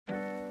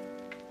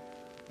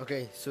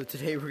Okay, so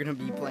today we're gonna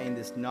be playing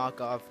this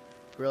knockoff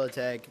Gorilla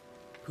Tag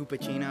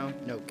Puppuccino.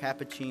 No,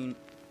 Capuchin.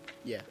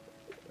 Yeah,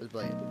 let's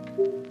play it.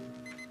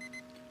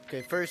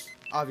 Okay, first,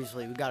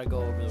 obviously, we gotta go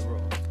over the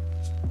rules.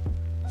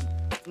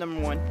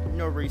 Number one,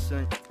 no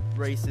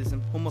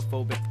racism,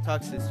 homophobic,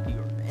 toxicity,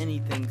 or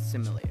anything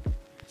similar.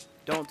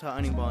 Don't tell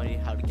anybody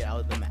how to get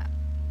out of the map.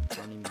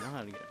 Don't even know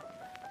how to get out of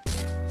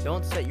the map.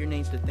 Don't set your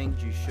name to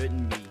things you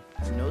shouldn't be.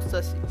 No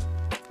sussy.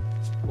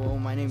 Well,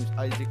 my name is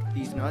Isaac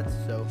These Nuts,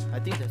 so I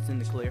think that's in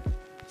the clear.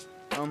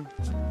 Y'all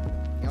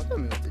tell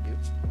me what to do.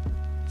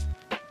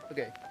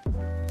 Okay.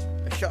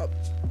 A shop.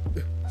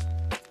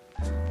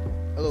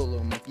 Hello,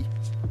 little monkey.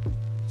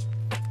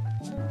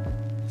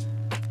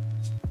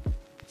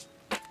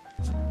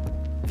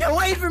 Get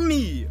away from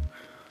me!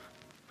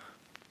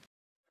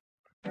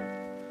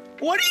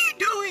 What are you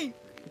doing?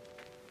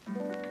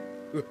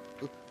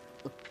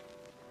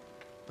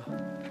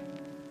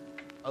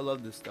 I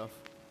love this stuff.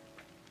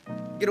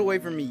 Get away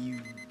from me,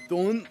 you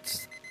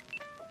dunce.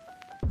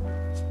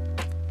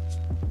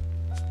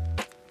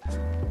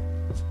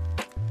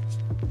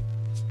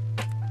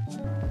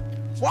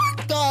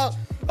 What the?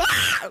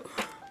 Ah!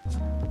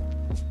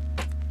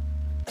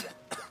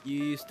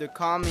 You used to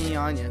call me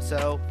on your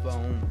cell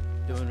phone.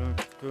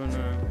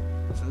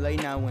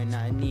 Late night when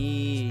I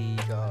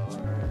need your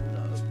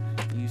love.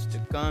 You used to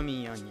call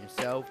me on your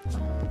cell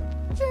phone.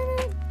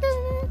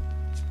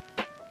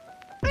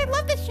 I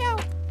love this show.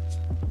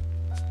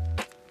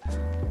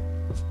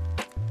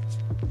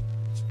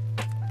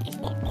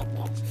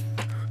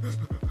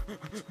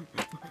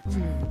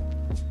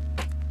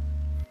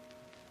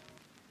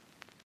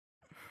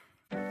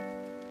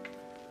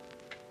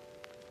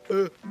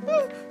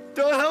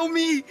 Don't help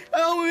me!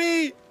 Help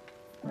me!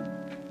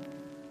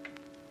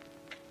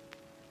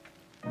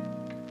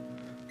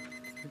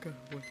 Okay,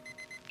 wait.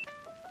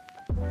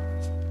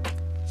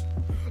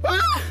 Ah!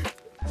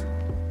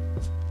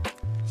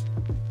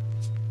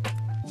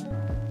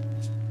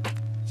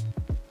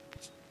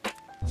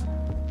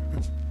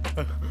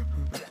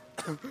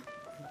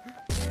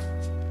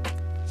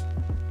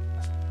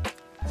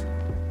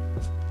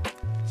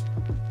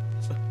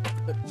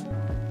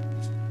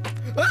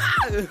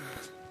 Ah!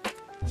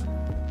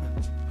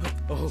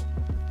 Oh,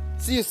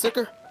 see you,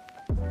 sucker.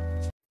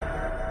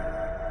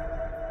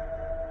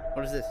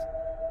 What is this?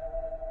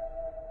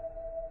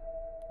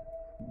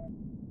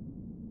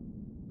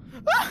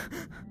 Ah!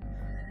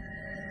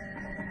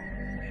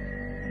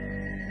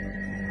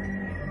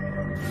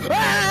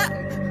 Ah!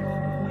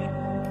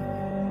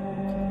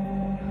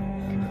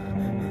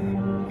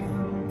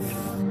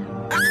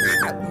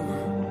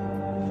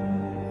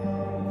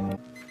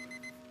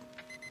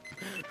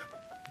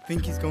 I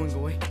think he's going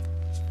away.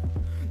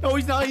 No,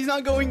 he's not. He's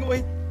not going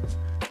away.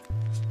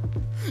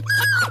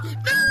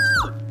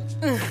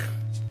 No!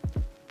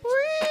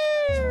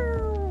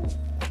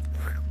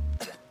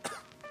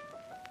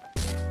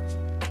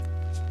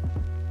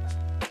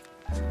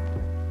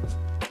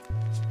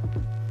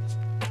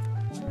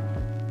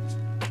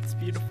 It's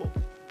beautiful.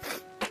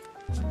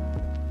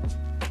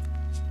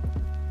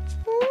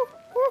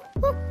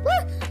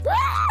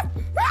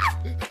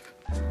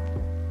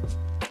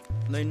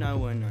 Late night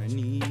when I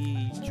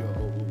need your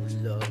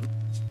love.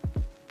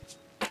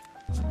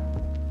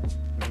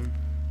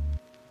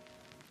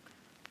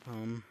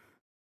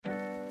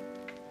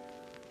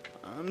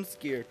 I'm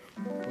scared.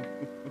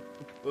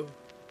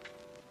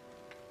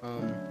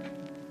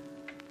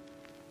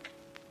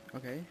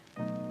 Okay.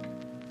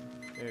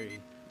 Very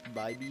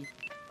vibey.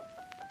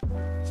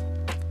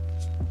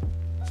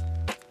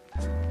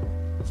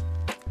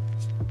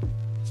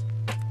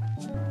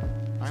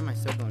 Why am I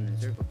still going in a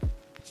circle?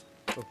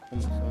 Oh,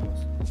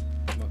 almost.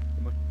 Come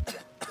on.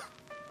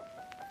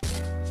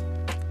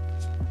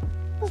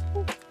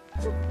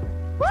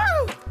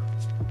 Woo!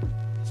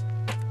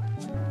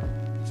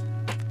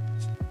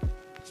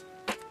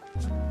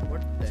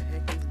 What the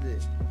heck is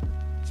this?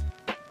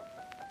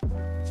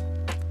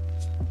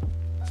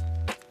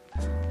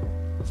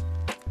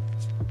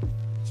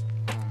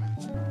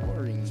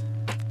 Boring.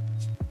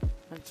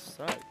 That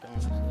sucked,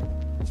 honestly.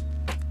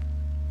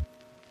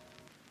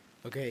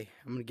 Okay,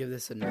 I'm gonna give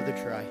this another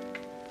try.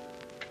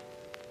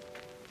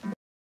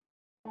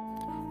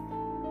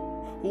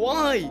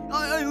 Why?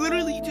 I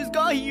literally just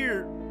got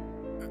here.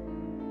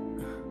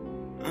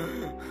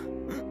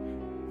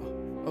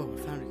 Oh, I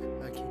found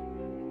a key.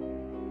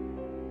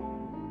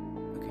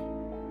 Okay.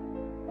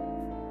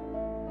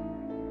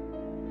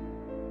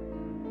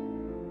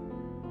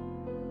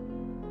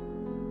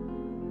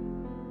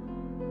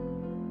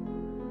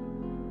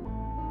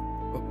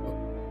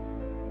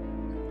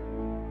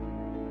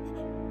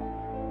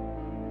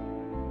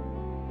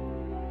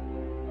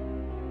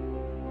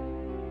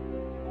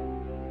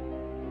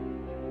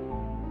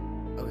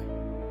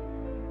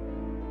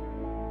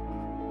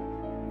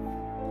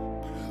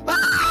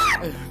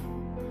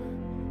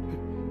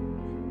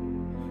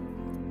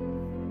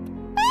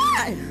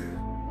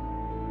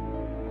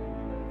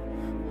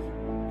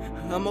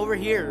 I'm over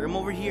here.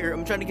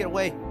 I'm trying to get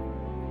away.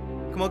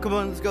 Come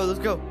on, let's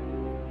go.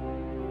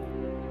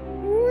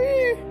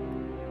 Whee!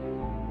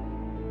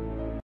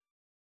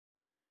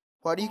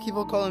 Why do you keep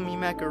on calling me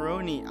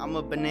macaroni? I'm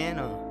a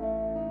banana.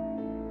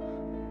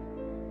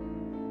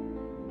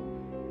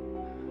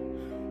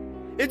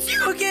 It's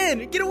you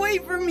again! Get away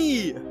from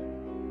me!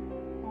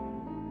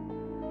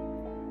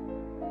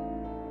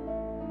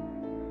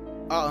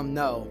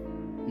 No.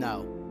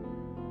 No.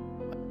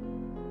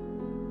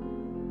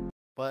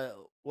 But,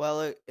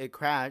 well, it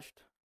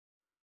crashed.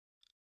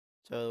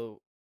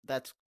 So,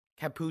 that's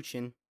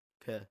capuchin.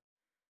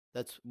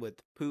 That's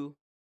with poo.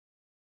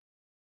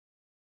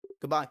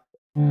 Goodbye.